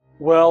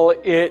Well,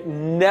 it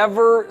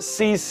never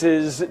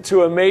ceases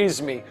to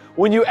amaze me.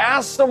 When you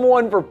ask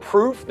someone for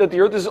proof that the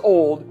earth is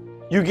old,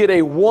 you get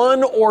a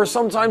one or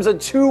sometimes a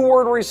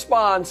two-word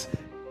response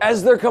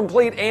as their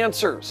complete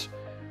answers.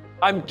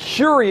 I'm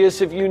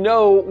curious if you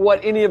know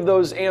what any of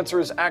those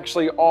answers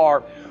actually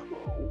are.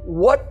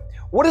 What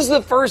is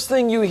the first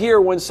thing you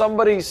hear when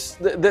somebody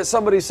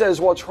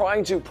says while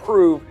trying to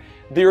prove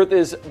the earth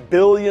is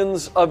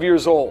billions of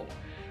years old?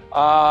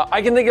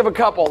 I can think of a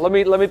couple. Let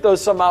me throw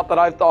some out that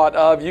I've thought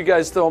of. You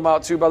guys throw them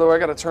out too. By the way, I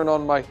got to turn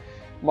on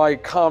my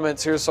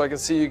comments here so I can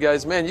see you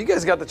guys. Man, you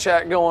guys got the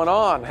chat going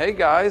on. Hey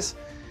guys,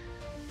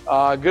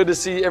 good to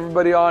see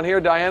everybody on here.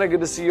 Diana,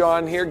 good to see you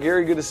on here.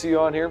 Gary, good to see you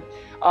on here.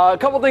 A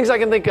couple things I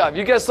can think of.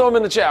 You guys throw them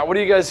in the chat. What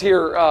do you guys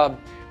hear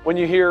when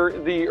you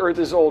hear the earth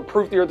is old?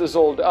 Proof the earth is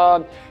old.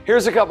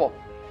 Here's a couple.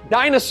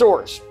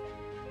 Dinosaurs.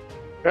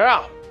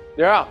 Yeah.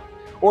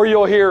 Or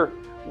you'll hear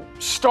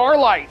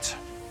starlight.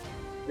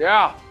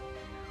 Yeah.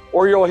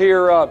 Or you'll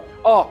hear,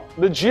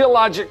 the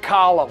geologic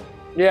column.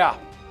 Yeah.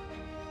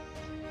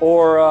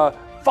 Or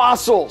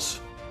fossils.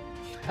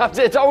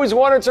 It's always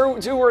one or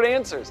two-word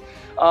answers.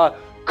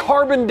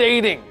 Carbon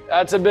dating.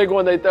 That's a big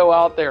one they throw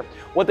out there.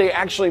 What they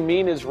actually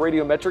mean is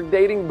radiometric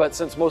dating, but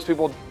since most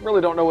people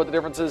really don't know what the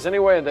difference is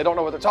anyway, and they don't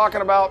know what they're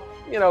talking about,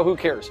 who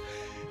cares?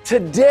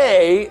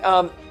 Today,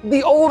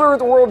 the old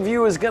Earth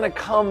worldview is going to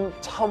come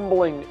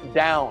tumbling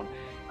down.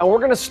 And we're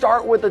going to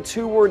start with a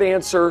two-word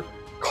answer,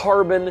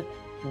 carbon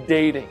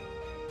dating.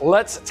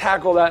 Let's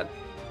tackle that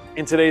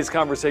in today's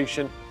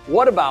conversation.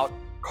 What about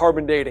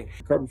carbon dating?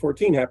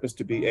 Carbon-14 happens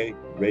to be a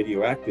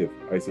radioactive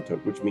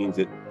isotope, which means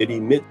it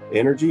emits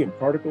energy and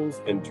particles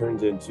and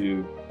turns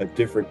into a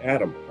different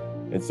atom.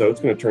 And so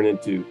it's going to turn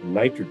into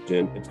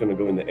nitrogen. It's going to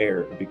go in the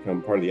air and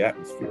become part of the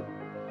atmosphere.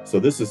 So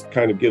this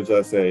kind of gives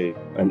us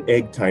an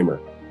egg timer,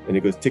 and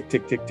it goes tick,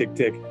 tick, tick, tick,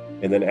 tick.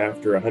 And then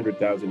after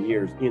 100,000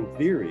 years, in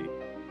theory,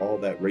 all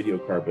that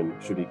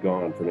radiocarbon should be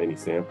gone from any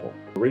sample.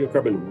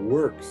 Radiocarbon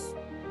works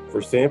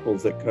for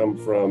samples that come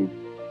from,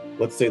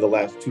 let's say, the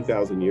last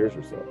 2,000 years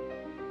or so.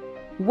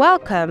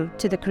 Welcome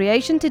to the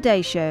Creation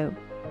Today Show,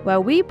 where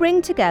we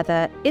bring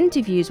together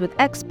interviews with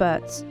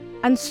experts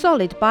and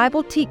solid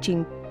Bible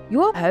teaching.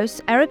 Your host,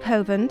 Eric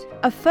Hovind,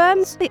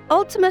 affirms the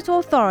ultimate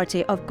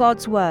authority of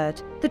God's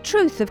Word, the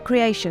truth of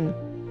creation,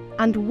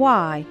 and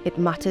why it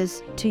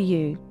matters to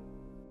you.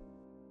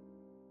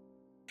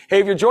 Hey,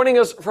 if you're joining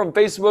us from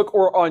Facebook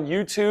or on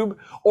YouTube,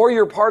 or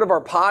you're part of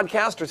our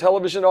podcast or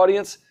television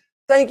audience,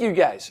 thank you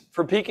guys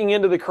for peeking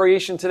into the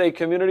Creation Today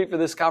community for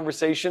this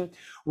conversation.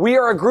 We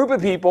are a group of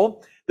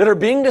people that are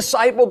being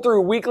discipled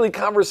through weekly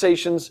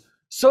conversations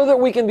so that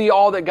we can be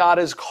all that God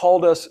has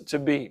called us to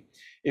be.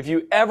 If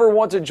you ever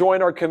want to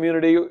join our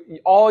community,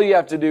 all you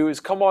have to do is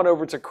come on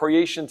over to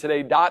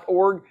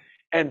creationtoday.org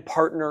and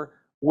partner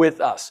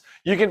with us.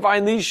 You can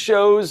find these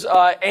shows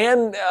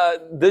and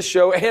this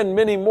show and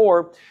many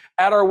more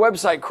at our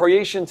website,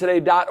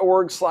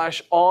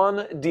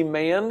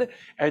 creationtoday.org/on-demand,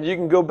 and you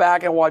can go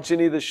back and watch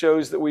any of the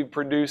shows that we've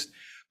produced.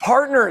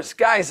 Partners,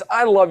 guys,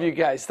 I love you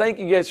guys. Thank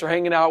you guys for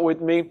hanging out with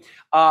me.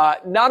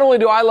 Not only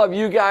do I love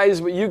you guys,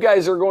 but you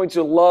guys are going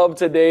to love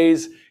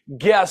today's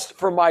guest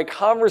for my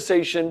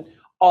conversation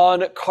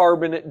on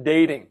carbon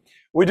dating.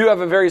 We do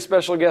have a very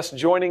special guest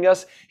joining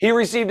us. He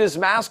received his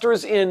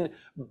master's in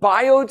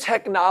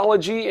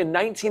biotechnology in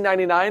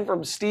 1999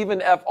 from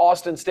Stephen F.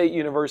 Austin State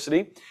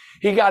University.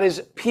 He got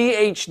his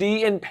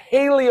PhD in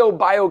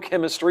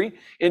paleobiochemistry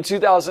in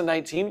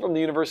 2019 from the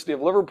University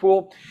of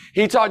Liverpool.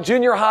 He taught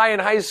junior high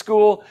and high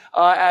school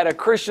at a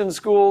Christian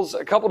schools,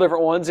 a couple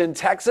different ones in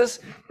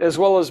Texas, as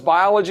well as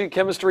biology,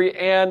 chemistry,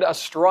 and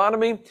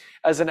astronomy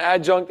as an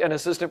adjunct and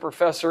assistant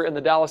professor in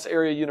the Dallas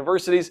area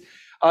universities.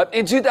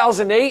 In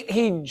 2008,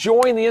 he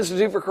joined the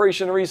Institute for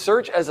Creation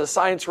Research as a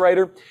science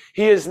writer.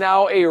 He is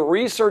now a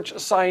research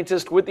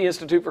scientist with the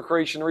Institute for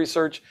Creation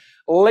Research.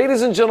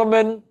 Ladies and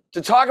gentlemen,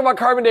 to talk about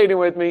carbon dating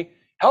with me,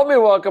 help me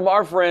welcome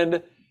our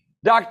friend,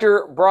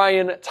 Dr.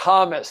 Brian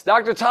Thomas.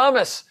 Dr.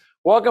 Thomas,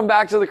 welcome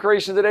back to the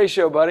Creation Today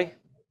Show, buddy.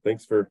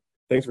 Thanks for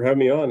having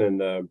me on,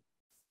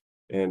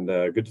 and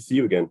good to see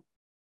you again.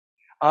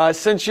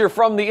 Since you're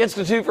from the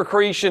Institute for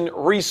Creation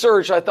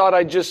Research, I thought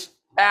I'd just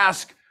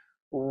ask,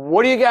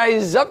 what are you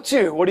guys up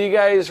to? What are you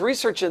guys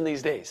researching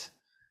these days?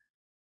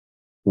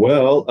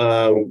 Well,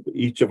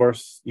 each of our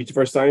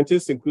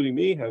scientists, including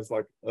me, has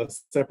like a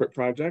separate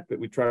project that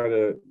we try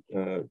to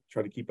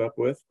keep up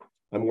with.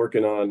 I'm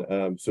working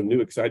on some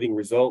new exciting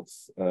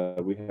results.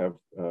 We have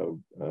a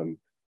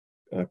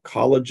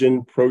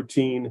collagen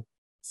protein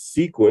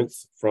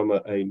sequence from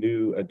a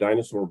new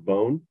dinosaur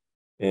bone,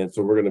 and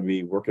so we're going to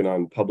be working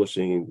on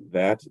publishing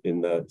that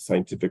in the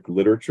scientific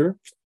literature.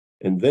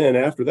 And then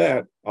after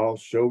that, I'll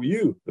show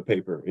you the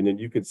paper, and then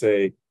you can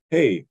say,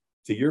 "Hey,"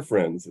 to your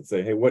friends and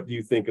say, "Hey, what do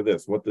you think of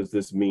this? What does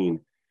this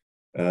mean?"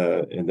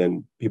 And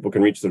then people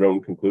can reach their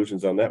own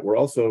conclusions on that. We're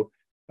also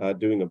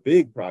doing a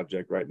big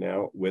project right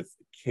now with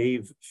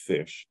cave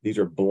fish. These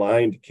are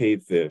blind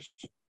cave fish,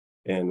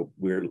 and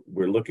we're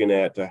looking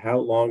at how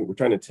long. We're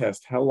trying to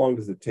test how long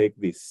does it take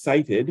the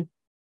sighted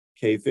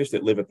cave fish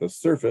that live at the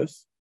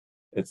surface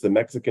It's the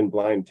Mexican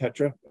blind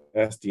tetra,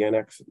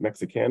 Astyanax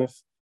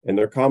mexicanus, and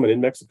they're common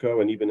in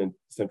Mexico and even in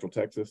central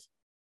Texas,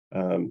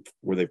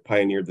 where they've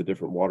pioneered the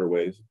different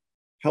waterways.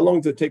 How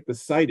long does it take the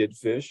sighted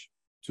fish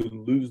to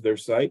lose their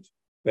sight?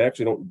 They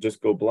actually don't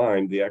just go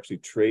blind. They actually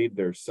trade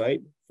their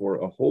sight for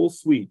a whole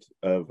suite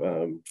of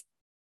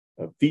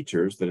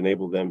features that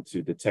enable them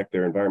to detect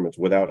their environments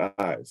without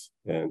eyes.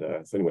 And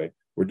so anyway,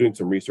 we're doing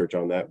some research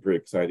on that. Very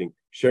exciting.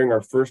 Sharing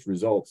our first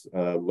results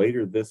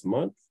later this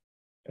month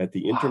at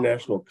the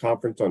International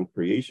Conference on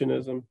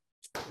Creationism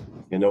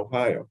in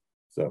Ohio.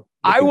 So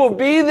I will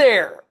be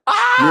there.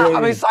 Yay.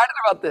 I'm excited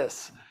about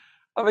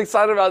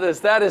this.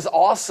 That is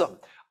awesome.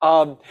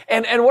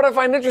 And what I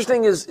find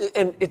interesting is,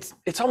 and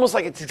it's almost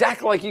like it's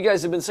exactly like you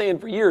guys have been saying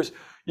for years.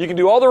 You can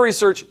do all the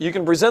research, you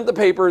can present the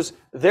papers,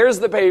 there's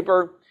the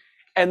paper,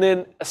 and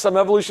then some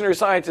evolutionary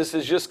scientist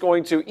is just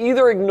going to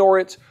either ignore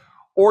it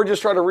or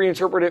just try to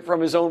reinterpret it from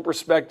his own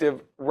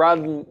perspective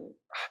rather than,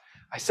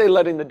 I say,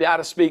 letting the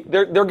data speak.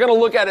 They're going to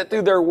look at it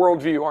through their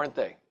worldview, aren't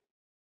they?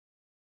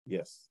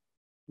 Yes.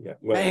 Yeah.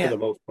 Well, Man. for the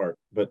most part.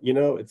 But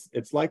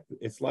it's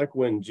like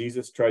when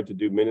Jesus tried to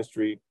do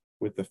ministry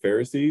with the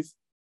Pharisees.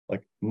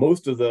 Like,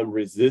 most of them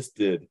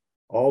resisted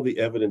all the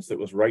evidence that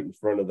was right in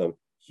front of them,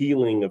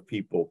 healing of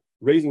people,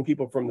 raising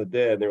people from the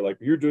dead. And they're like,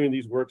 you're doing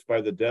these works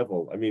by the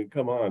devil. I mean,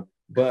 come on.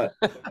 But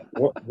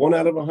one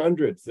out of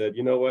 100 said,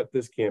 you know what,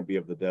 this can't be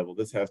of the devil.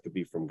 This has to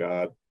be from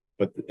God.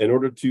 But in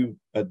order to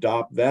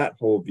adopt that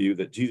whole view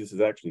that Jesus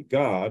is actually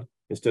God,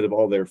 instead of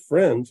all their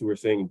friends who are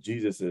saying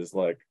Jesus is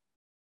like,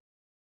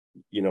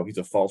 he's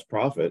a false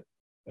prophet.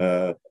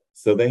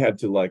 So they had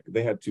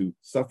to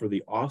suffer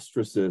the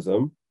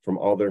ostracism from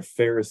all their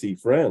Pharisee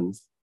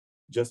friends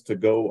just to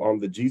go on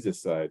the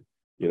Jesus side,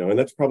 and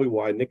that's probably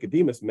why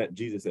Nicodemus met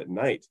Jesus at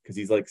night, because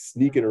he's like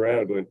sneaking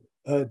around going,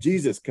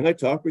 Jesus, can I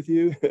talk with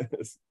you?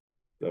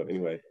 So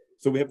anyway,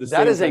 so we have the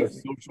same kind of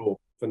social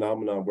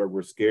phenomenon where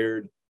we're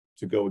scared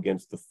to go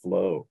against the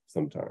flow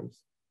sometimes.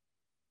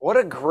 What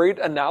a great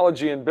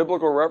analogy and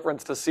biblical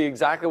reference to see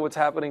exactly what's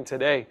happening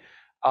today.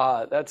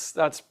 That's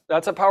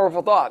a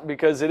powerful thought,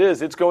 because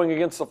it's going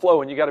against the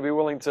flow, and you got to be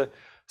willing to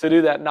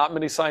do that. Not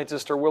many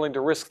scientists are willing to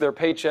risk their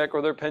paycheck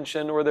or their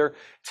pension or their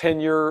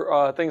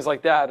tenure, things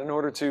like that, in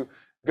order to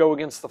go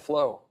against the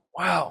flow.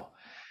 Wow.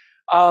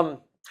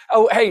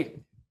 Hey,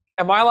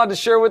 am I allowed to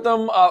share with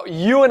them?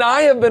 You and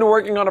I have been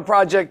working on a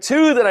project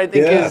too that I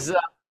think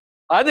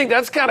I think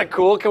that's kind of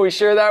cool. Can we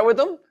share that with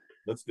them?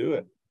 Let's do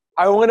it.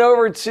 I went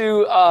over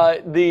to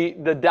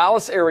the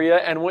Dallas area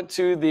and went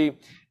to the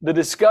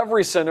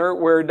Discovery Center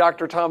where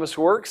Dr. Thomas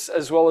works,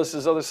 as well as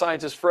his other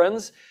scientist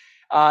friends.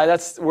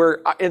 That's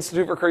where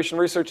Institute for Creation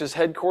Research is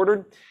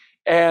headquartered.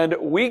 And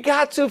we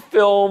got to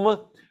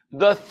film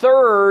the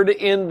third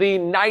in the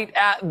Night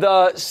at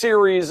the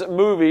series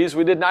movies.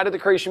 We did Night at the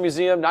Creation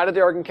Museum, Night at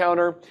the Ark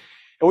Encounter.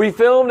 And we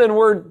filmed, and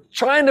we're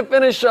trying to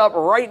finish up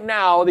right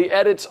now the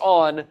edits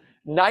on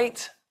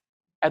Night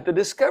at the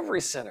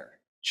Discovery Center.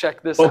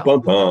 Check this out.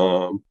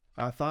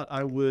 I thought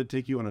I would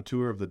take you on a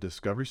tour of the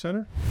Discovery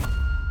Center.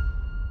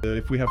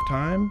 If we have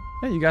time.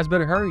 Yeah, you guys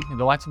better hurry.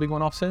 The lights will be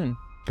going off soon.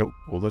 Oh,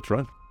 well, let's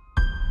run.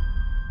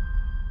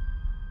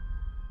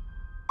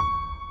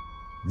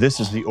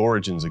 This is the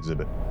Origins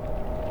exhibit.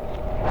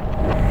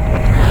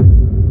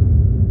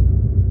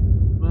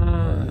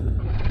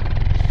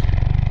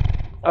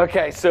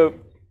 Okay, so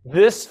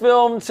this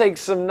film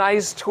takes some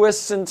nice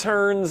twists and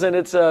turns, and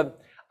I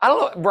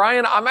don't know,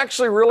 Brian, I'm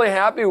actually really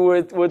happy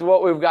with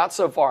what we've got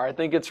so far. I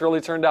think it's really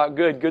turned out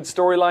good. Good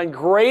storyline,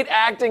 great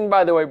acting,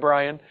 by the way,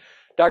 Brian,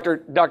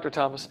 Dr.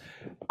 Thomas.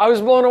 I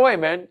was blown away,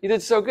 man. You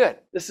did so good.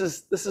 This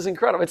is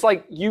incredible. It's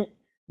like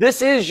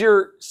this is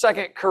your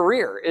second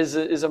career is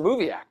a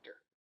movie actor.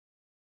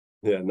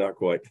 Yeah, not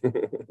quite.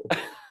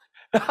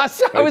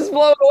 I was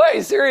blown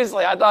away.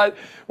 Seriously, I thought,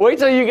 wait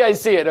till you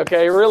guys see it.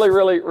 Okay, really,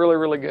 really, really,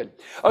 really good.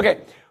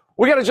 Okay,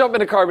 we got to jump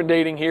into carbon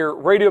dating here,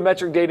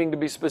 radiometric dating to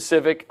be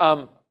specific.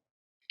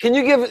 Can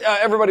you give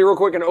everybody real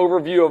quick an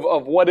overview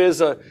of what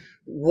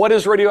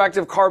is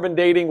radioactive carbon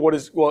dating?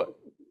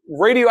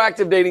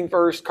 Radioactive dating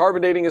first,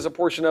 carbon dating is a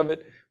portion of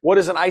it. What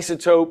is an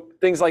isotope?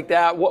 Things like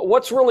that.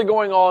 What's really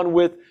going on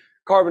with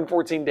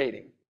carbon-14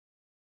 dating?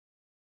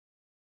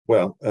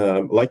 Well,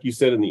 like you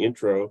said in the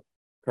intro,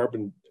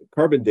 carbon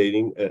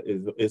dating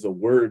is a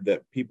word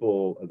that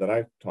people that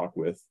I talk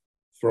with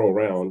throw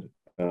around,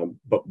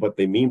 but what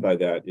they mean by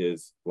that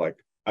is like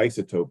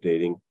isotope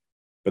dating.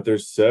 But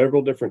there's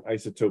several different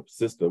isotope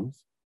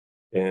systems,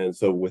 and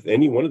so with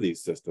any one of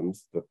these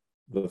systems,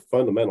 the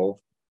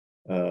fundamental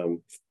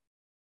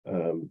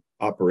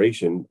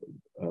operation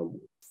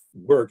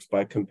works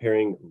by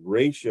comparing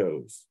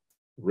ratios.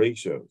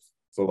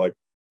 So like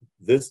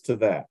this to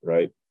that,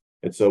 right?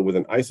 And so with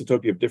an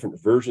isotope, you have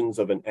different versions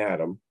of an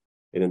atom.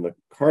 And in the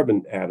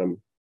carbon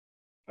atom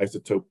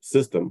isotope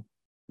system,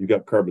 you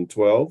got carbon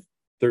 12,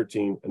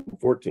 13, and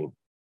 14.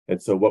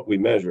 And so what we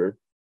measure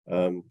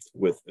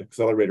with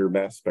accelerator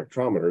mass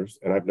spectrometers,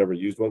 and I've never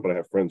used one, but I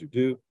have friends who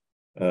do,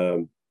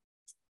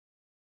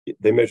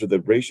 they measure the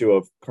ratio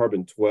of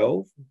carbon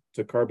 12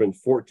 to carbon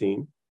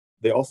 14.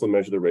 They also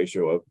measure the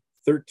ratio of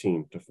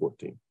 13 to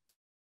 14.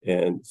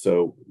 And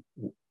so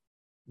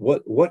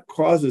what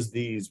causes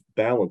these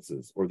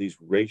balances or these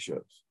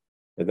ratios?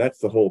 And that's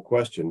the whole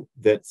question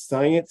that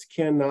science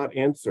cannot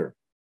answer.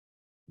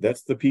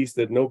 That's the piece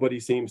that nobody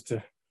seems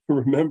to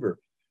remember,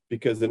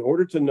 because in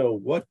order to know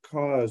what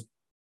caused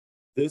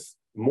this,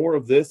 more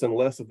of this and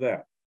less of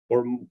that,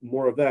 or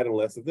more of that and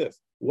less of this,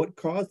 what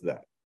caused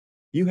that?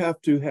 You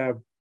have to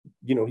have,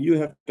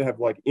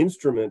 like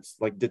instruments,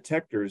 like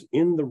detectors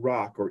in the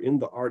rock or in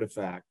the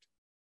artifact,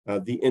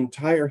 the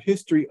entire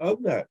history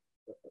of that,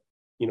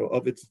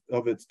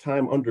 of its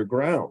time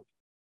underground,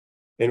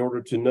 in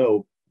order to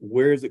know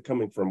where is it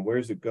coming from, where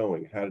is it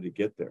going, how did it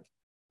get there?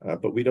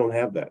 But we don't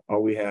have that.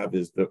 All we have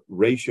is the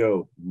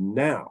ratio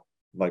now.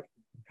 Like,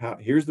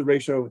 here's the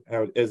ratio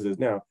as it is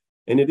now,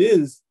 and it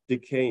is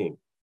decaying.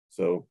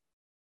 So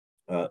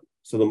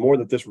the more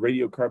that this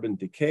radiocarbon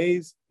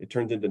decays, it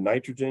turns into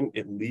nitrogen,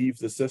 it leaves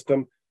the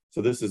system.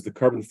 So this is the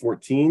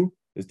carbon-14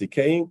 is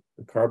decaying,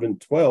 the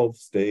carbon-12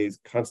 stays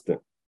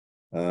constant.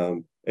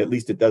 At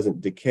least it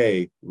doesn't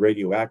decay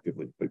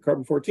radioactively. But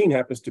carbon-14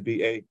 happens to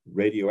be a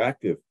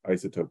radioactive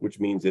isotope, which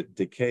means it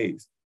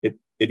decays. It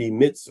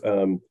emits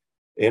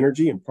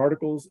energy and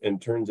particles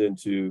and turns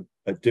into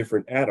a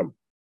different atom.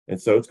 And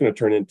so it's going to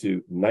turn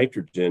into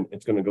nitrogen.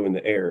 It's going to go in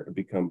the air and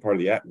become part of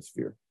the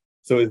atmosphere.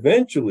 So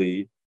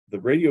eventually, the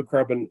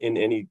radiocarbon in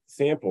any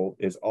sample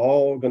is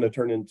all going to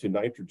turn into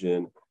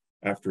nitrogen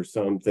after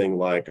something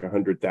like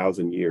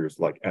 100,000 years,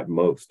 like at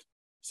most.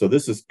 So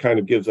this is kind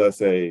of gives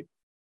us an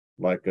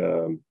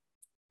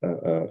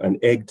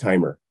egg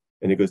timer,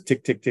 and it goes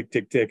tick, tick, tick,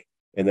 tick, tick.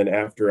 And then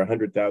after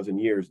 100,000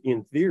 years,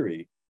 in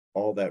theory,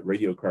 all that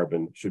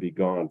radiocarbon should be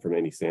gone from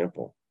any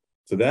sample.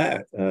 So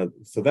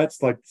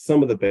that's like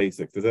some of the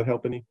basics. Does that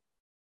help any?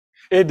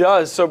 It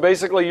does. So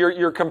basically,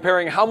 you're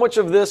comparing how much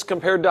of this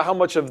compared to how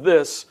much of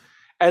this,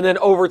 and then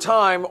over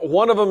time,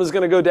 one of them is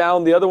going to go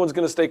down, the other one's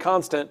going to stay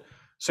constant.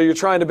 So you're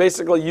trying to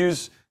basically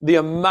use the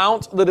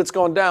amount that it's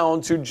gone down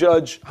to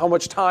judge how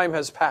much time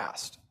has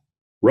passed.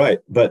 Right.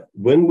 But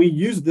when we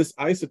use this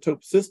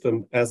isotope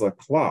system as a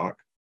clock,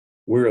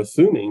 we're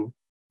assuming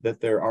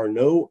that there are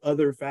no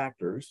other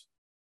factors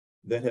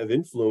that have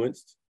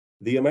influenced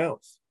the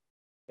amounts.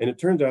 And it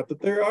turns out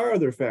that there are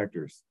other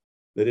factors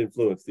that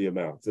influence the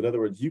amounts. In other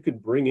words, you can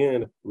bring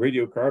in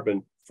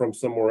radiocarbon from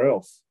somewhere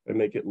else and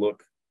make it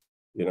look,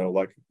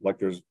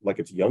 like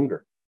it's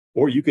younger,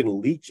 or you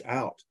can leach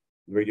out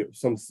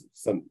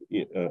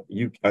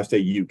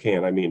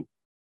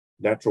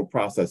natural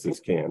processes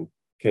can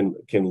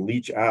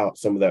leach out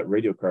some of that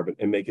radiocarbon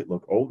and make it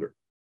look older.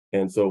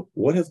 And so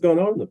what has gone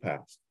on in the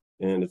past?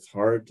 And it's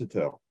hard to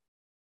tell.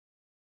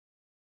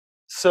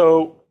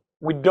 So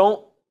we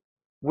don't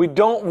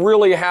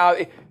really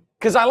have,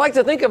 because I like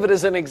to think of it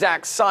as an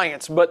exact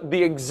science, but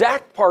the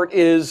exact part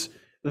is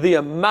the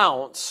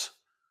amounts,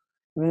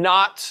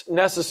 not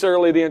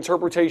necessarily the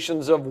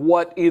interpretations of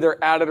what either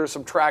added or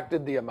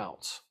subtracted the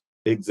amounts.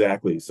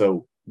 Exactly.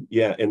 So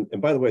yeah, and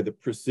by the way, the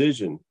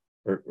precision,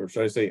 or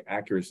should I say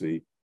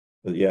accuracy,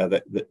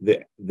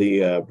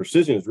 the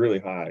precision is really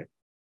high,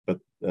 but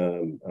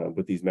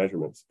with these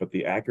measurements, but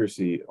the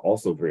accuracy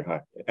also very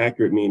high.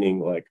 Accurate meaning,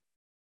 like,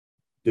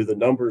 do the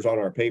numbers on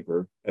our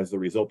paper as the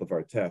result of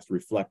our test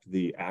reflect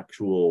the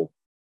actual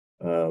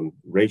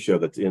ratio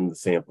that's in the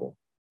sample?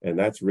 And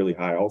that's really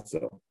high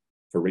also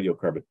for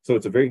radiocarbon. So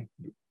it's a very,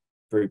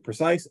 very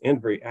precise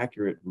and very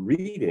accurate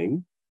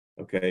reading.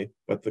 Okay,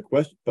 but the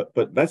question,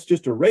 but that's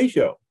just a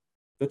ratio.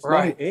 That's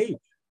right. Not an age.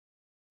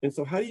 And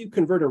so how do you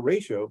convert a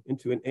ratio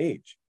into an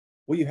age?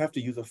 Well, you have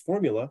to use a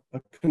formula,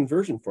 a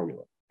conversion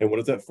formula. And what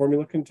does that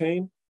formula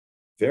contain?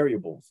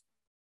 Variables.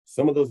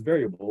 Some of those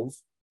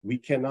variables we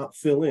cannot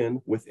fill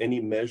in with any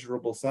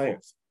measurable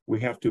science. We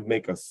have to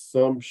make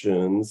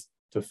assumptions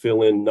to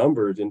fill in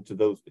numbers into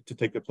those, to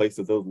take the place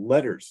of those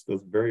letters,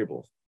 those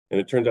variables. And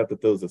it turns out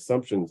that those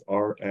assumptions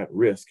are at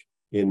risk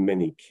in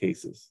many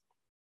cases.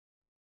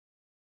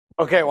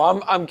 Okay,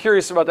 well, I'm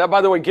curious about that.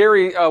 By the way,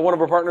 Gary, one of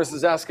our partners,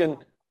 is asking,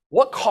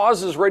 what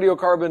causes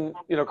radiocarbon,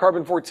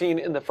 carbon-14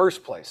 in the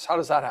first place? How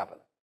does that happen?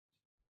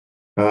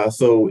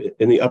 So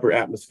in the upper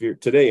atmosphere,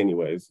 today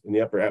anyways, in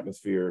the upper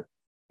atmosphere,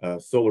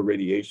 solar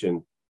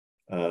radiation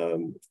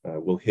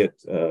will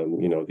hit,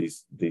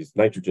 these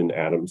nitrogen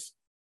atoms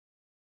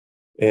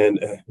and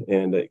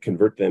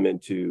convert them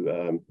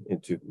into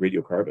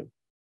radiocarbon.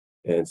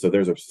 And so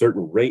there's a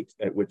certain rate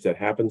at which that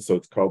happens. So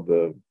it's called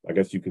I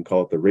guess you can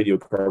call it the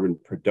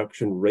radiocarbon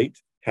production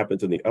rate,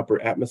 happens in the upper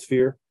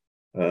atmosphere,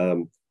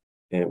 and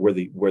where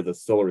the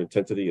solar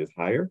intensity is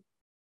higher.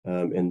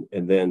 And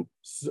then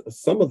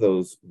some of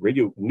those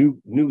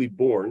newly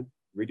born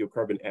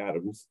radiocarbon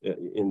atoms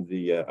in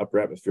the upper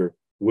atmosphere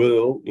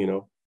will,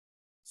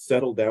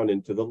 settle down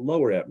into the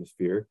lower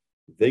atmosphere.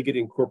 They get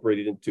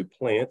incorporated into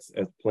plants.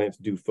 As plants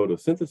do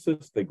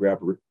photosynthesis, they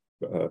grab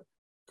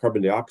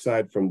carbon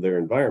dioxide from their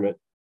environment,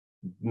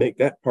 make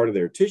that part of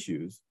their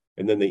tissues,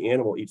 and then the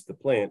animal eats the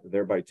plant,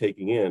 thereby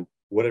taking in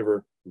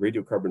whatever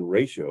radiocarbon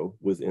ratio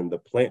was in the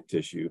plant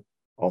tissue,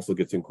 also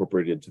gets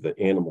incorporated into the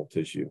animal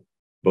tissue,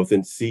 both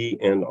in sea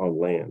and on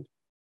land.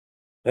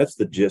 That's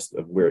the gist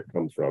of where it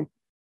comes from.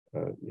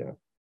 Yeah.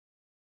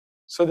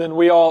 So then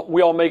we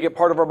all make it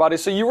part of our body.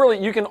 So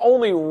you can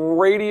only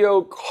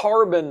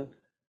radiocarbon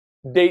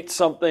date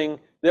something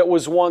that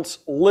was once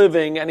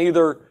living and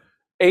either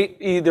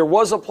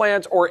was a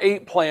plant or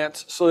ate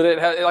plants, so that it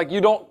had, like,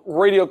 you don't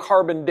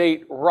radiocarbon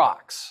date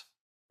rocks.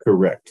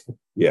 Correct.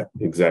 Yeah,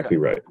 exactly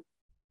right.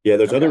 Yeah,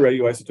 there's other Okay.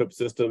 radioisotope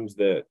systems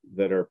that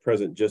are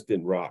present just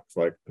in rocks,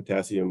 like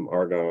potassium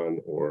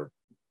argon, or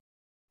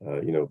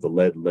the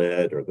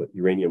lead or the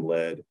uranium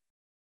lead,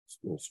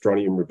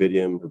 strontium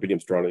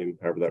rubidium strontium,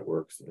 however that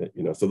works.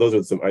 So those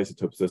are some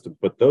isotope systems.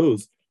 But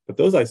those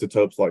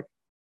isotopes, like,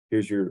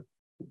 here's your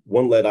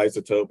one lead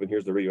isotope and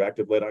here's the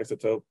radioactive lead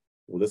isotope.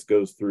 Well, this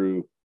goes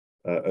through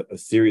a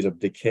series of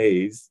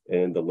decays,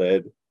 and the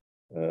lead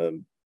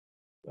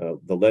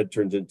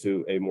turns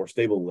into a more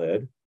stable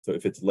lead. So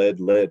if it's lead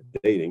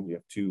dating, you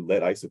have two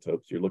lead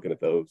isotopes, you're looking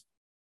at those.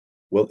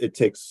 Well, it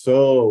takes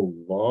so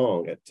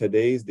long at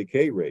today's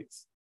decay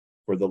rates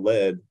for the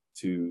lead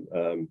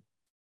to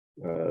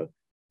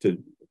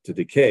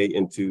decay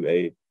into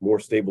a more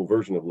stable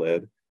version of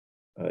lead.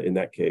 In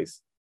that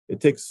case,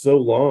 it takes so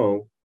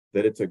long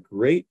that it's a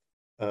great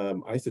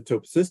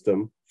isotope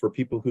system for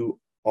people who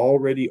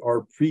already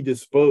are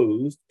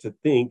predisposed to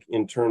think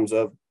in terms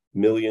of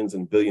millions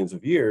and billions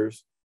of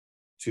years,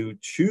 to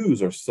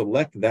choose or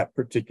select that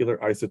particular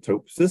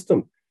isotope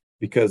system,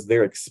 because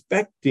they're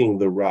expecting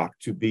the rock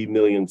to be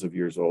millions of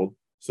years old.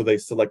 So they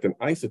select an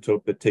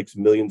isotope that takes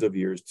millions of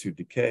years to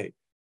decay.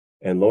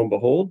 And lo and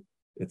behold,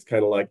 it's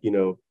kind of like,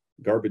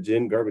 garbage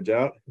in, garbage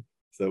out.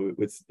 So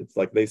it's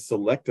like they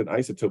select an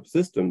isotope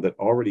system that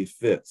already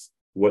fits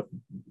what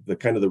the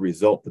kind of the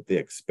result that they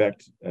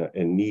expect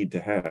and need to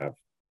have.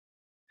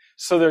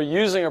 So they're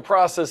using a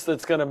process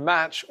that's going to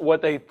match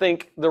what they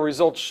think the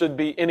results should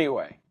be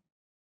anyway.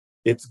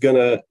 It's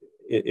gonna,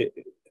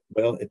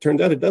 it turns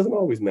out it doesn't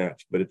always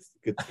match, but it's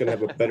gonna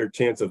have a better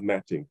chance of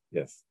matching.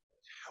 Yes.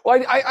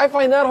 Well, I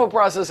find that whole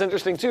process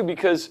interesting too,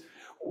 because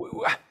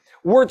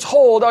we're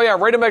told, oh yeah,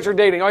 radiometric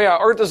dating. Oh yeah,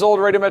 Earth is old,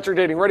 radiometric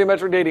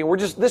dating.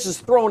 This is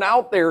thrown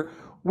out there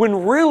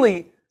when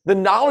really the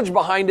knowledge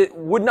behind it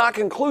would not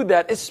conclude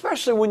that,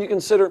 especially when you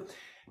consider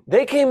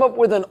they came up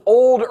with an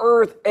old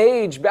Earth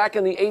age back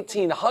in the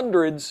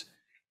 1800s,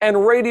 and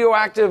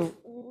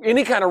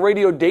any kind of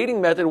radio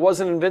dating method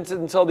wasn't invented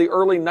until the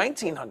early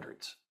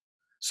 1900s.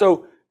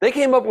 So they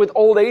came up with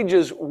old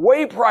ages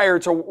way prior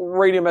to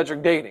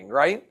radiometric dating,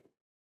 right?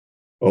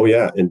 Oh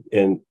yeah,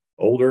 and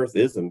old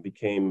Earthism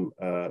became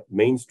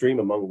mainstream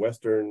among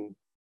Western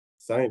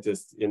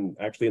scientists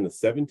actually in the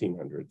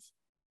 1700s.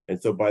 And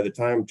so by the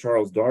time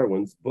Charles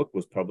Darwin's book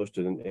was published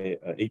in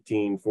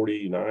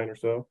 1849 or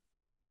so,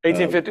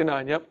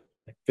 1859, yep.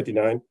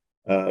 59,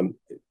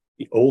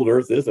 old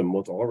Earthism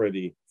was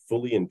already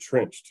fully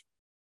entrenched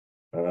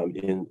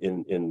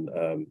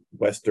in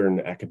Western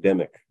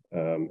academic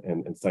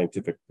and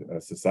scientific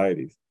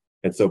societies.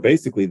 And so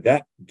basically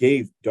that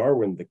gave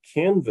Darwin the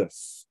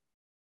canvas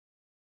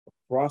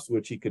across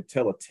which he could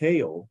tell a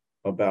tale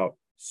about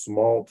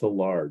small to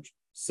large,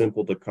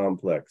 simple to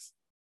complex,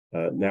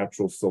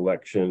 natural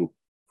selection,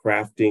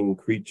 crafting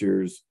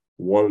creatures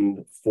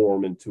one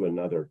form into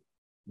another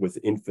with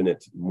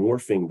infinite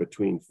morphing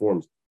between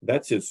forms.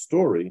 That's his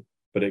story,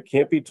 but it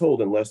can't be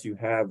told unless you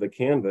have the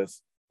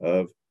canvas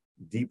of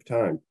deep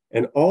time.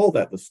 And all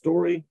that, the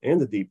story and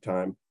the deep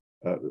time,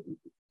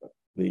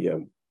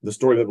 the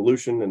story of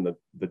evolution and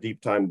the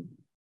deep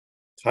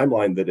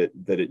timeline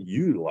that it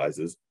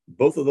utilizes,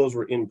 both of those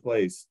were in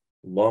place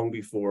long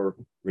before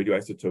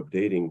radioisotope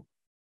dating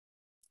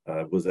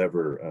was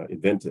ever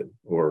invented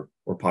or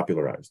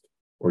popularized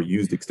or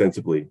used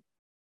extensively.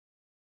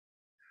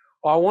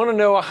 Well, I want to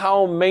know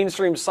how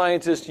mainstream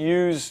scientists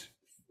use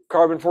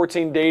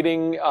carbon-14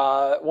 dating.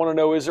 Want to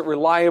know, is it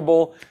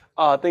reliable?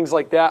 Things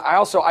like that.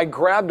 I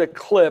grabbed a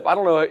clip. I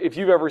don't know if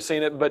you've ever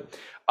seen it, but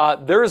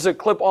there's a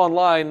clip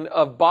online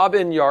of Bob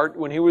Enyart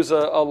when he was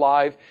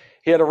alive.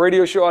 He had a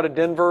radio show out of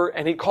Denver,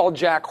 and he called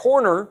Jack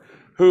Horner,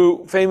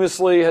 who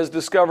famously has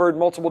discovered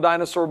multiple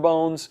dinosaur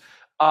bones,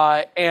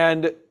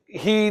 and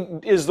he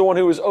is the one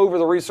who was over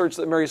the research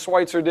that Mary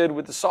Schweitzer did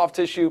with the soft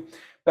tissue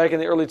back in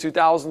the early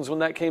 2000s when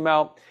that came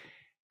out.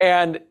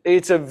 And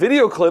it's a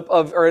video clip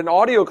or an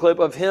audio clip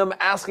of him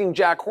asking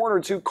Jack Horner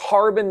to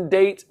carbon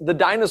date the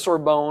dinosaur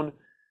bone.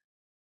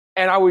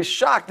 And I was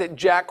shocked that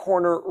Jack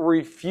Horner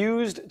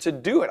refused to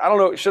do it. I don't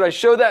know, should I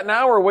show that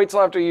now or wait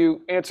till after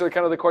you answer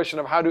kind of the question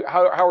of how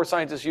are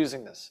scientists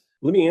using this?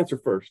 Let me answer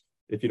first,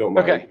 if you don't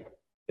mind. Okay.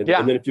 And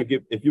Yeah. then if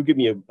you give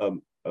me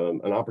an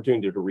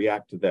opportunity to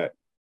react to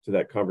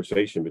that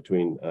conversation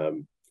between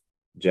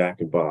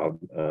Jack and Bob,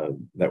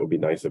 that would be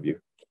nice of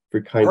you.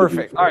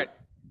 Perfect. All right.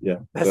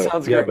 Yeah. That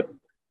sounds great.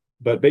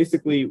 But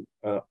basically,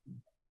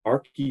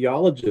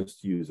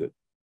 archaeologists use it.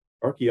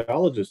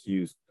 Archaeologists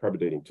use carbon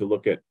dating to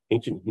look at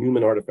ancient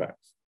human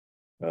artifacts.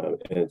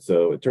 And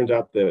so it turns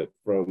out that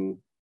for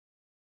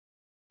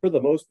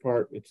the most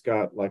part, it's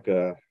got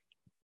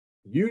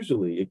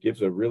usually it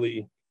gives a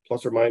really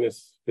plus or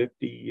minus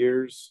 50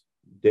 years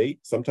date.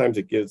 Sometimes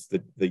it gives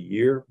the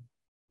year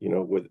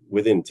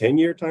within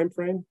 10-year time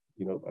frame,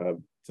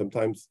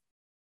 sometimes,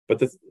 but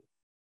this,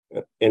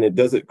 and it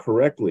does it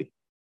correctly.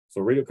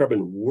 So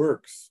radiocarbon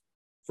works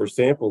for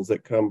samples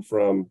that come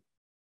from,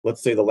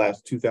 let's say, the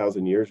last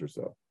 2,000 years or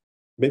so,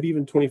 maybe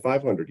even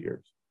 2,500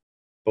 years.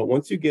 But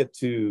once you get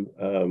to,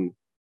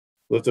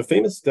 well, it's a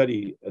famous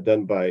study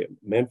done by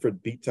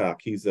Manfred Bietak.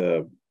 He's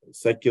a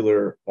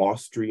secular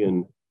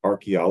Austrian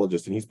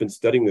archaeologist, and he's been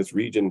studying this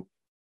region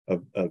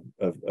of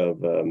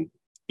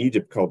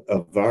Egypt called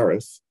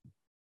Avaris,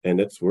 and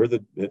it's where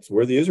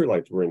the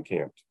Israelites were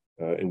encamped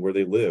and where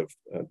they lived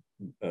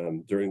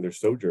during their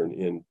sojourn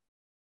in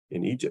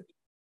Egypt.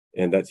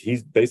 And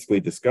he's basically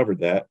discovered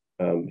that.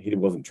 He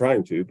wasn't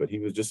trying to, but he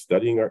was just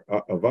studying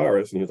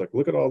Avaris, and he was like,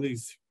 look at all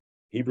these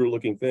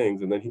Hebrew-looking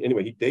things. And then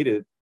he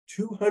dated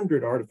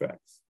 200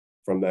 artifacts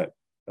from that,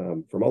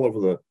 from all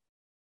over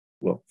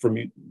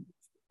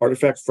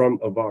artifacts from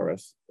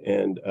Avaris.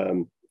 And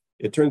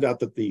it turns out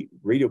that the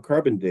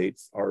radiocarbon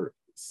dates are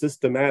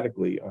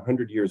systematically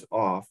 100 years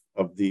off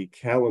of the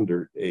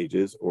calendar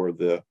ages, or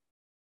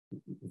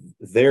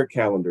their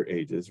calendar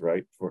ages,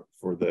 right,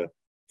 for the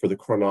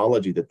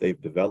chronology that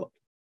they've developed.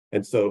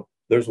 And so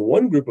there's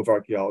one group of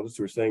archaeologists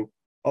who are saying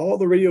all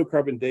the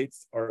radiocarbon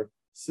dates are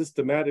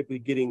systematically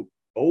getting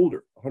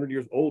older, 100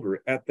 years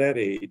older at that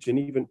age,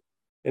 and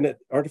at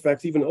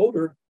artifacts even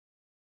older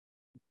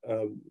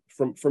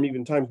from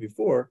even times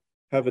before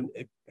have an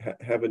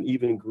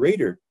even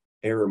greater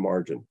error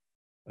margin.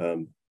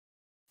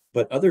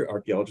 But other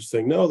archaeologists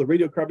saying, no, the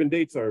radiocarbon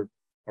dates are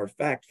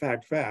fact.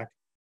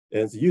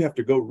 And so you have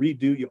to go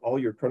redo all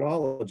your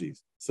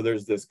chronologies. So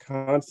there's this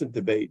constant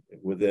debate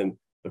within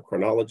the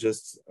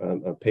chronologists'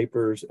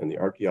 papers and the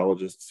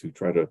archaeologists who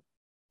try to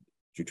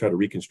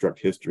reconstruct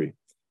history.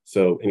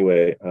 So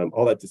anyway,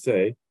 all that to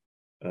say,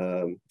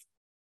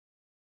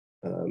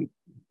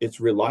 it's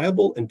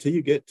reliable until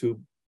you get to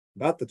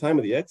about the time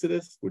of the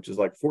Exodus, which is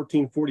like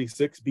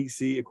 1446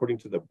 BC, according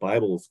to the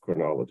Bible's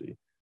chronology.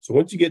 So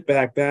once you get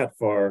back that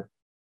far,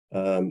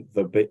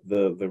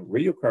 the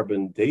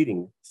radiocarbon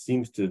dating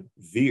seems to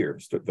veer.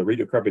 So the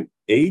radiocarbon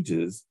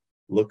ages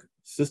look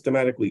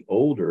systematically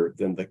older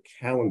than the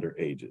calendar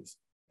ages,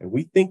 and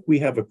we think we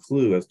have a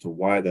clue as to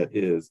why that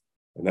is.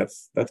 And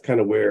that's kind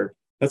of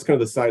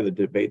the side of the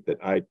debate that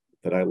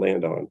I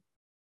land on,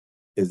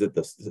 is that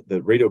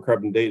the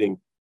radiocarbon dating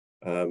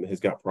has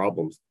got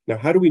problems. Now,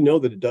 how do we know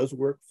that it does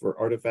work for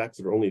artifacts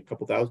that are only a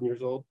couple thousand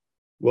years old?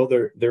 Well,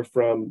 they're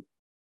from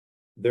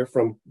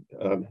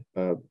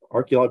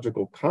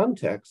archaeological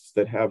contexts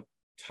that have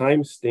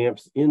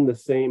timestamps in the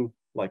same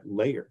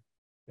layer.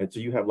 And so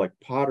you have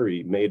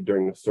pottery made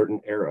during a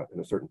certain era in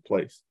a certain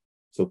place.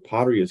 So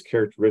pottery is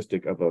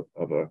characteristic of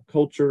a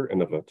culture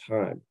and of a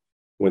time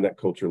when that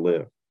culture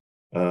lived.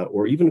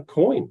 Or even a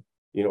coin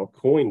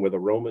with a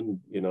Roman,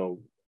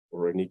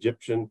 or an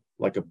Egyptian,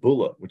 like a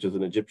bulla, which is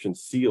an Egyptian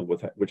seal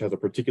which has a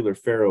particular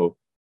pharaoh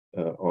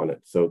on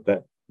it. So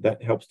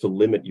that helps to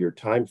limit your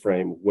time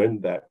frame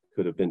when that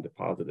could have been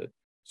deposited.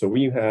 So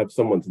when you have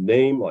someone's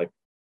name, like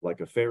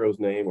a pharaoh's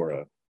name or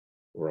a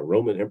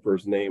Roman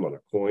emperor's name on a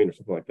coin or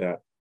something like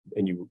that,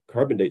 and you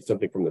carbon date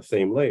something from the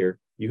same layer,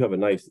 you have a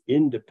nice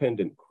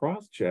independent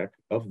cross check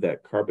of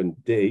that carbon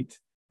date.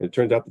 And it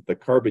turns out that the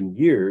carbon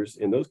years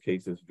in those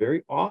cases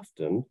very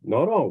often,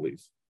 not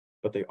always,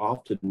 but they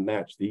often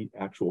match the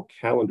actual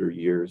calendar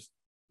years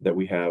that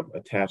we have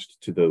attached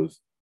to those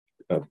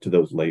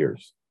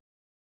layers.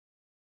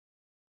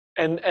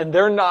 And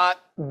they're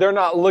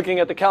not looking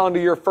at the calendar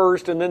year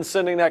first and then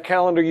sending that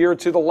calendar year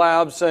to the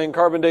lab saying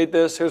carbon date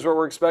this, here's what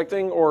we're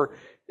expecting. Or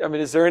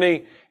is there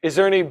any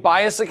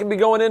bias that can be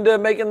going into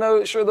making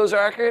sure those are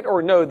accurate?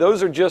 Or no,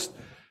 those are just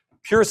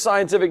pure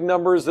scientific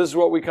numbers. This is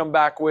what we come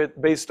back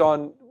with based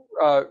on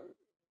a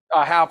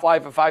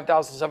half-life of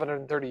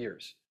 5,730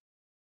 years.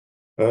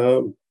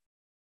 I'm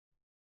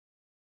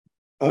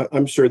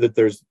sure that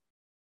there's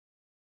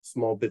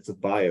small bits of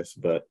bias,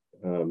 but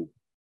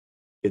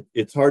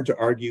it's hard to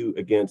argue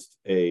against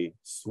a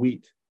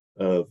suite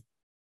of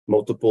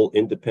multiple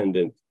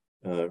independent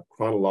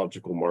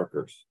chronological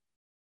markers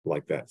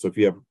like that. So if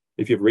you have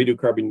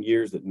radiocarbon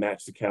years that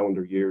match the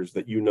calendar years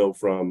that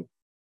from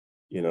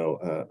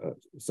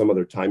some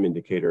other time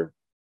indicator,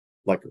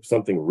 like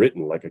something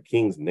written like a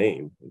king's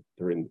name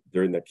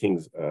during that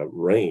king's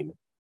reign,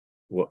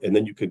 well, and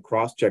then you could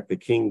cross-check the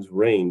king's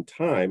reign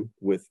time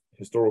with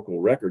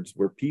historical records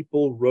where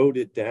people wrote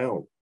it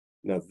down.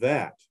 Now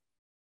that's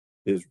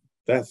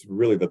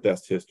really the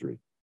best history.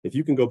 If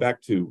you can go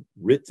back to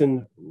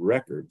written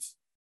records,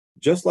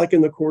 just like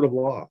in the court of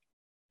law,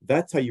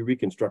 that's how you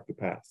reconstruct the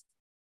past,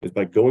 is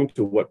by going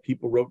to what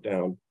people wrote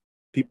down,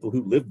 people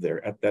who lived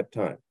there at that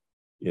time,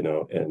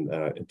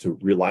 and to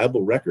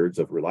reliable records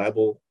of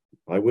reliable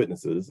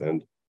eyewitnesses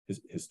and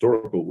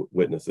historical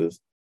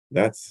witnesses.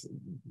 That's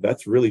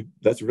really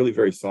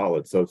very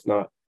solid. So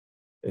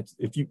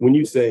when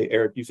you say,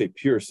 Eric, you say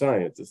pure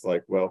science, it's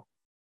like, well,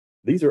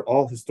 these are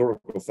all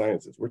historical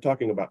sciences. We're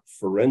talking about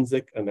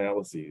forensic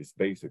analyses,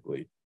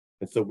 basically.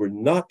 And so we're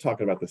not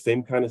talking about the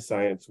same kind of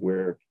science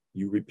where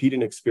you repeat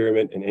an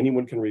experiment and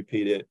anyone can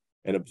repeat it,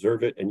 and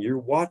observe it, and you're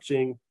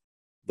watching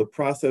the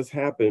process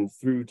happen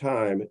through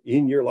time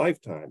in your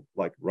lifetime,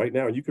 like right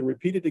now, and you can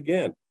repeat it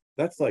again.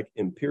 That's like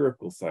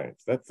empirical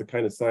science. That's the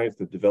kind of science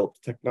that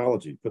developed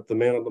technology, put the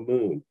man on the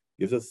moon,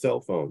 gives us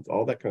cell phones,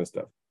 all that kind of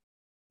stuff.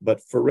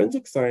 But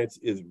forensic science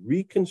is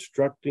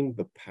reconstructing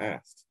the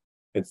past.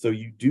 And so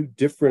you do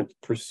different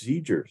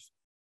procedures,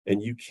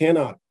 and you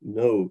cannot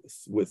know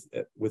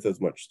with as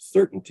much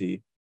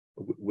certainty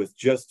with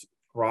just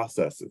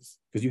processes,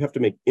 because you have to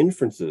make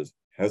inferences.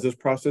 Has this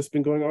process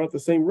been going on at the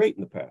same rate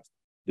in the past?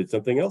 Did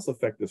something else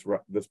affect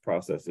this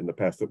process in the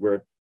past that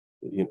we're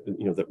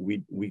that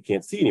we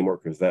can't see anymore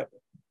because that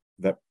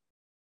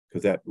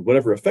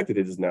whatever affected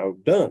it is now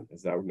done,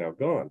 is now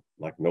gone.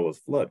 Like Noah's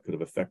flood could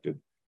have affected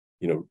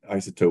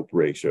isotope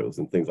ratios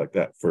and things like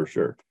that for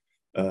sure,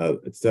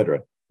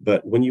 etc.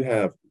 But when you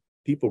have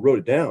people wrote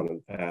it down in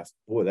the past,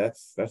 boy,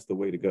 that's the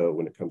way to go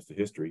when it comes to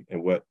history.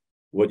 And what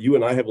you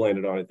and I have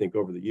landed on, I think,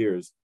 over the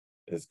years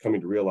is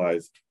coming to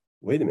realize,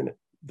 wait a minute,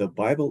 the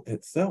Bible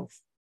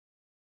itself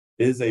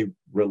is a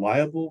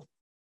reliable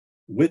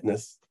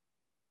witness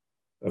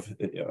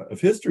of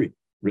history,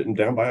 written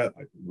down by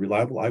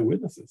reliable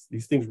eyewitnesses.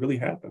 These things really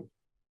happen.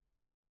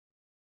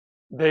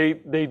 They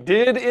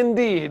did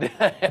indeed,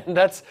 and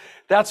that's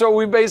what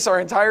we base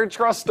our entire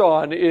trust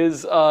on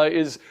is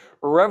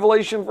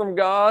revelation from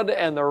God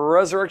and the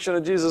resurrection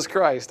of Jesus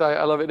Christ.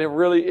 I love it. It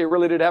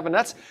really did happen.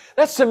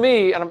 That's to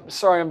me, and I'm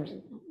sorry,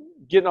 I'm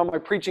getting on my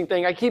preaching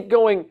thing. I keep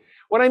going,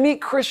 when I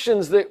meet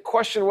Christians that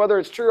question whether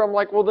it's true, I'm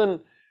like, well then,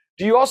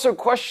 do you also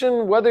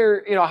question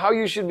whether, how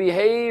you should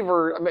behave?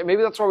 Or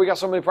maybe that's why we got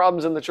so many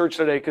problems in the church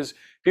today, because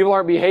people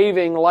aren't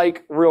behaving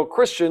like real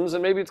Christians.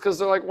 And maybe it's because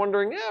they're like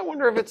wondering, I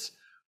wonder if it's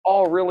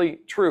all really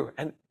true.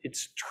 And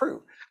it's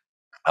true.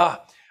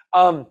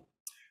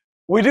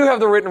 We do have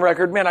the written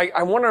record. Man,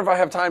 I wonder if I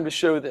have time to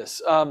show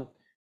this.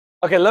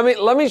 Okay,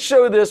 let me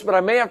show this, but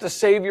I may have to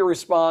save your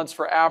response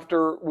for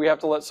after we have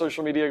to let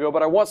social media go.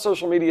 But I want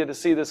social media to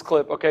see this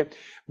clip, okay?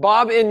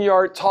 Bob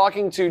Inyart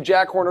talking to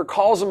Jack Horner,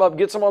 calls him up,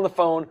 gets him on the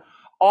phone,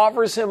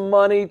 offers him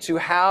money to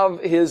have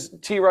his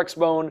T-Rex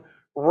bone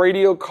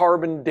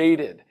radiocarbon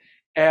dated.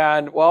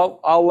 And,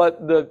 well, I'll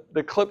let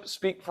the clip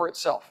speak for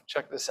itself.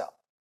 Check this out.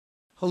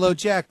 Hello,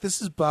 Jack.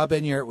 This is Bob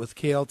Enyart with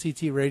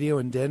KLTT Radio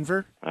in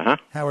Denver. Uh-huh.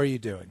 How are you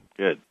doing?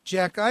 Good.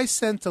 Jack, I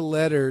sent a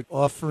letter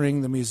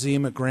offering the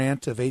museum a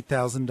grant of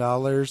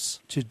 $8,000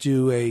 to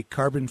do a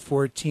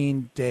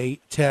carbon-14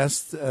 date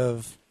test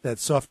of that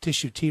soft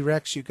tissue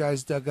T-Rex you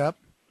guys dug up.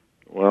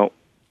 Well,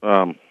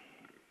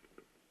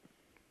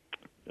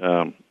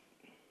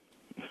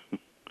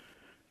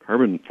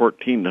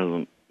 carbon-14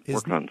 doesn't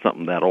work on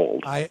something that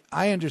old. I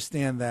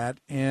understand that,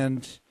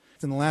 and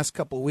in the last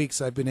couple of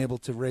weeks, I've been able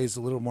to raise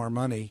a little more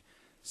money,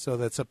 so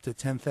that's up to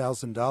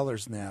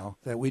 $10,000 now,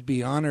 that we'd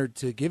be honored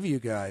to give you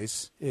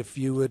guys if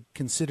you would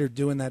consider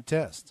doing that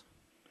test.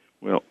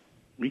 Well,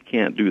 we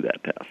can't do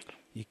that test.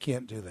 You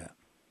can't do that.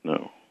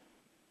 No.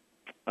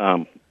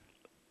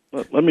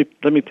 Let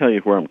me tell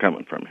you where I'm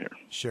coming from here.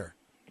 Sure.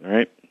 All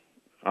right?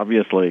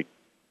 Obviously,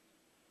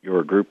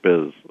 your group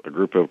is a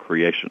group of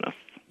creationists.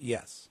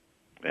 Yes.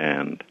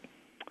 And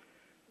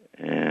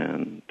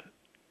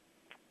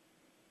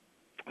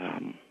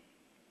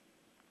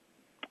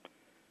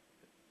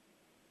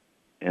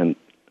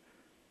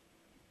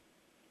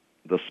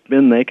the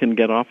spin they can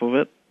get off of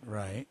it,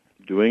 right,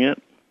 doing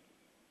it,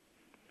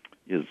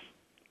 is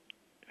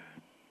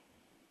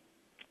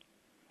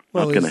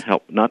not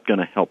going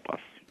to help us.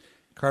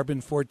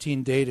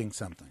 Carbon-14 dating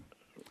something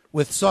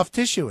with soft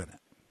tissue in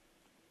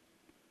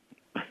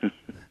it.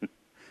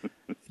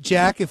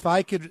 Jack, if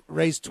I could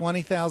raise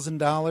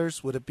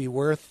 $20,000, would it be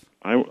worth?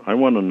 I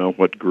want to know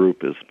what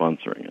group is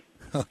sponsoring it.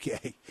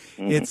 Okay,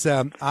 Mm-hmm. it's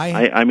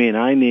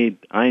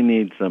I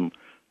need some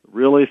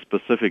really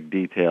specific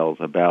details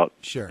about.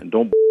 Sure. And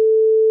don't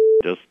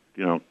just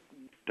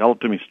tell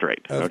it to me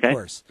straight. Of okay.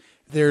 course,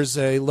 there's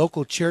a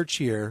local church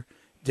here,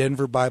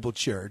 Denver Bible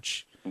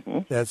Church,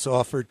 that's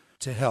offered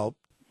to help.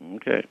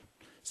 Okay.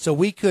 So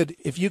we could,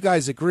 if you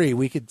guys agree,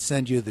 we could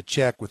send you the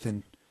check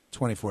within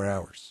 24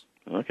 hours.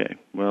 Okay.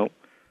 Well,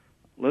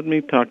 let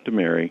me talk to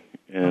Mary,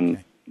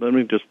 and let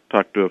me just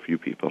talk to a few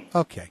people.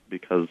 Okay.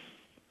 Because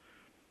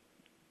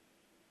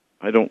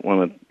I don't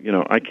want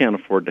to, I can't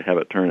afford to have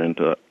it turn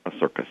into a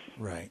circus.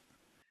 Right.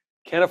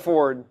 Can't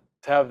afford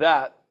to have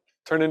that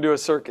turn into a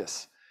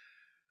circus.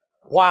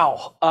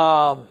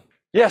 Wow.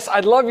 Yes,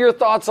 I'd love your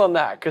thoughts on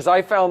that, because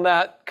I found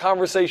that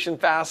conversation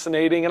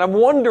fascinating. And I'm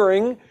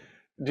wondering,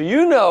 do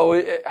you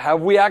know,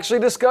 have we actually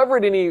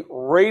discovered any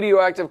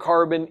radioactive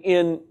carbon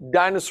in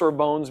dinosaur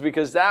bones?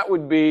 Because that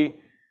would be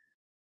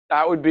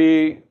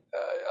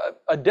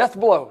a death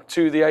blow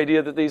to the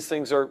idea that these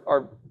things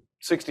are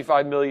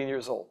 65 million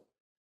years old.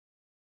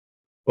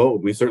 Oh,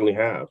 we certainly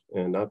have,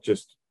 and not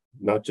just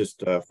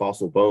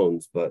fossil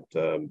bones, but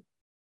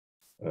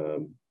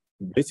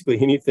basically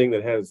anything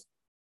that has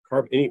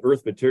carbon, any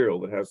earth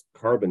material that has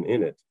carbon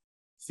in it,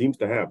 seems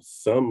to have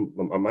some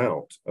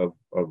amount of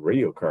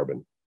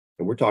radiocarbon.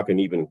 And we're talking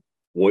even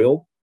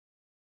oil,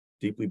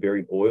 deeply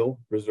buried oil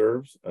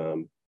reserves,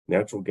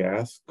 natural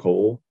gas,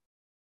 coal,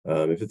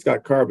 If it's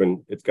got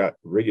carbon, it's got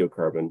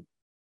radiocarbon,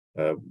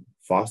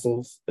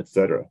 fossils,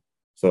 etc.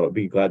 So I'd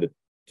be glad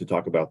to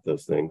talk about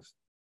those things.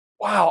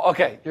 Wow.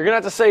 Okay. You're going to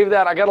have to save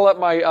that. I got to let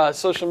my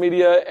social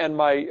media and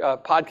my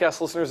podcast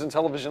listeners and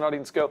television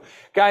audience go.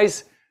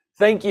 Guys,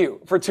 thank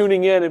you for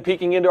tuning in and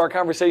peeking into our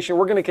conversation.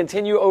 We're going to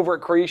continue over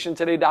at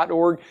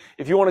creationtoday.org.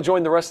 If you want to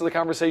join the rest of the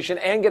conversation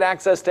and get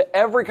access to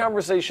every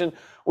conversation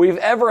we've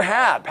ever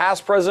had,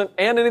 past, present,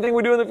 and anything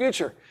we do in the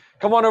future,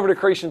 come on over to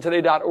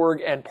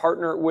creationtoday.org and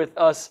partner with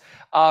us.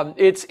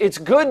 It's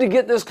good to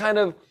get this kind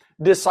of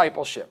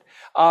discipleship.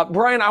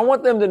 Brian, I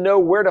want them to know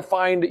where to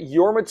find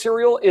your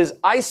material. Is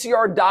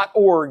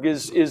ICR.org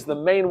is the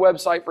main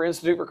website for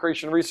Institute for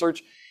Creation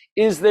Research.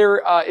 Is there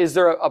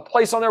a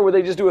place on there where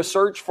they just do a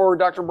search for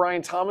Dr.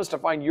 Brian Thomas to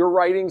find your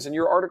writings and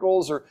your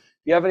articles, or do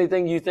you have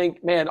anything you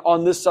think, man,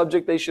 on this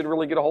subject they should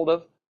really get a hold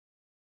of?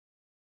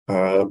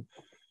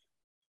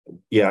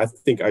 Yeah, I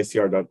think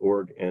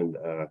ICR.org, and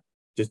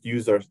just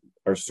use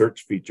our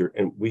search feature,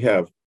 and we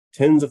have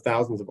tens of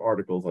thousands of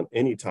articles on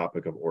any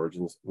topic of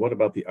origins. What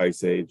about the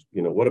Ice Age?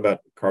 What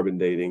about carbon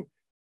dating?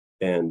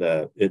 And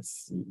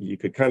you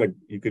could kind of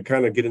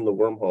get in the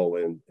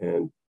wormhole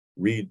and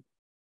read,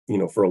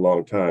 for a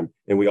long time.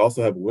 And we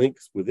also have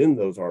links within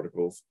those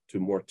articles to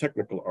more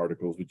technical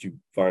articles, which you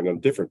find on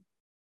different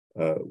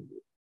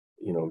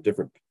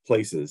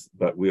places.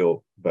 But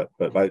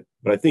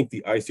I think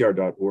the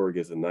ICR.org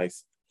is a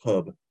nice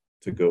hub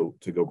to go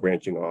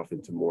branching off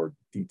into more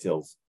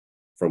details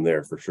from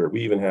there for sure.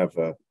 We even have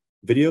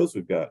videos.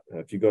 We've got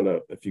if you go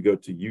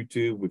to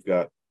YouTube, we've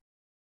got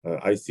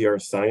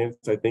ICR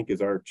Science, I think,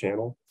 is our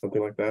channel,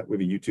 something like that. We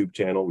have a YouTube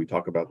channel. We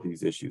talk about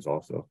these issues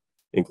also,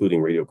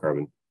 including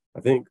radiocarbon, I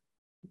think.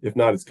 If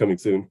not, it's coming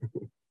soon.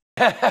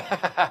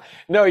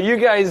 No, you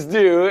guys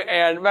do.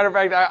 And matter of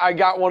fact, I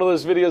got one of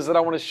those videos that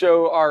I want to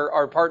show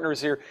our partners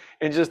here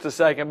in just a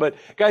second. But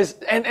guys,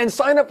 and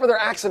sign up for their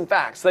Acts and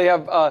Facts. They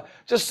have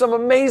just some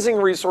amazing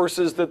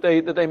resources that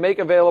they make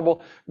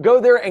available. Go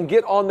there and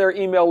get on their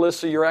email list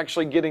so you're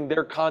actually getting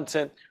their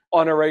content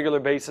on a regular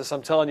basis.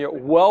 I'm telling you,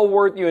 well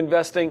worth you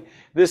investing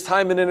this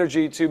time and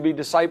energy to be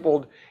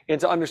discipled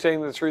into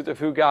understanding the truth of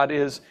who God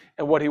is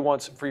and what He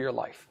wants for your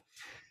life.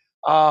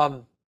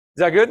 Is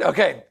that good?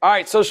 Okay. All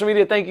right. Social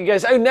media. Thank you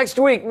guys. Hey, next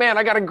week, man,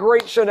 I got a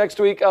great show next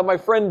week. My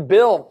friend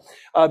Bill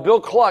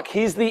Cluck,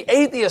 he's the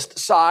atheist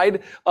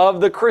side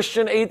of the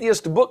Christian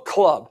Atheist Book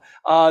Club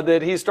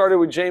that he started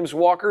with James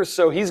Walker.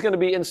 So he's going to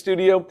be in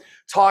studio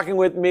talking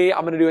with me.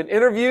 I'm going to do an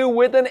interview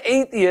with an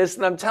atheist.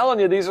 And I'm telling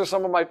you, these are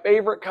some of my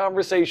favorite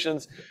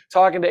conversations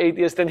talking to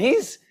atheists. And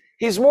he's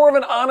more of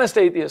an honest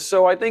atheist.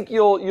 So I think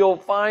you'll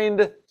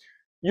find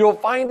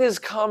his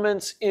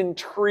comments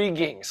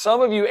intriguing.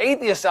 Some of you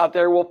atheists out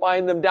there will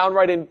find them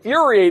downright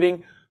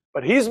infuriating,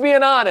 but he's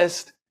being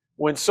honest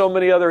when so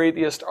many other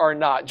atheists are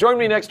not. Join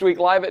me next week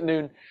live at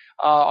noon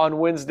on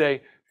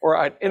Wednesday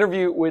for an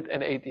interview with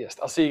an atheist.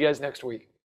 I'll see you guys next week.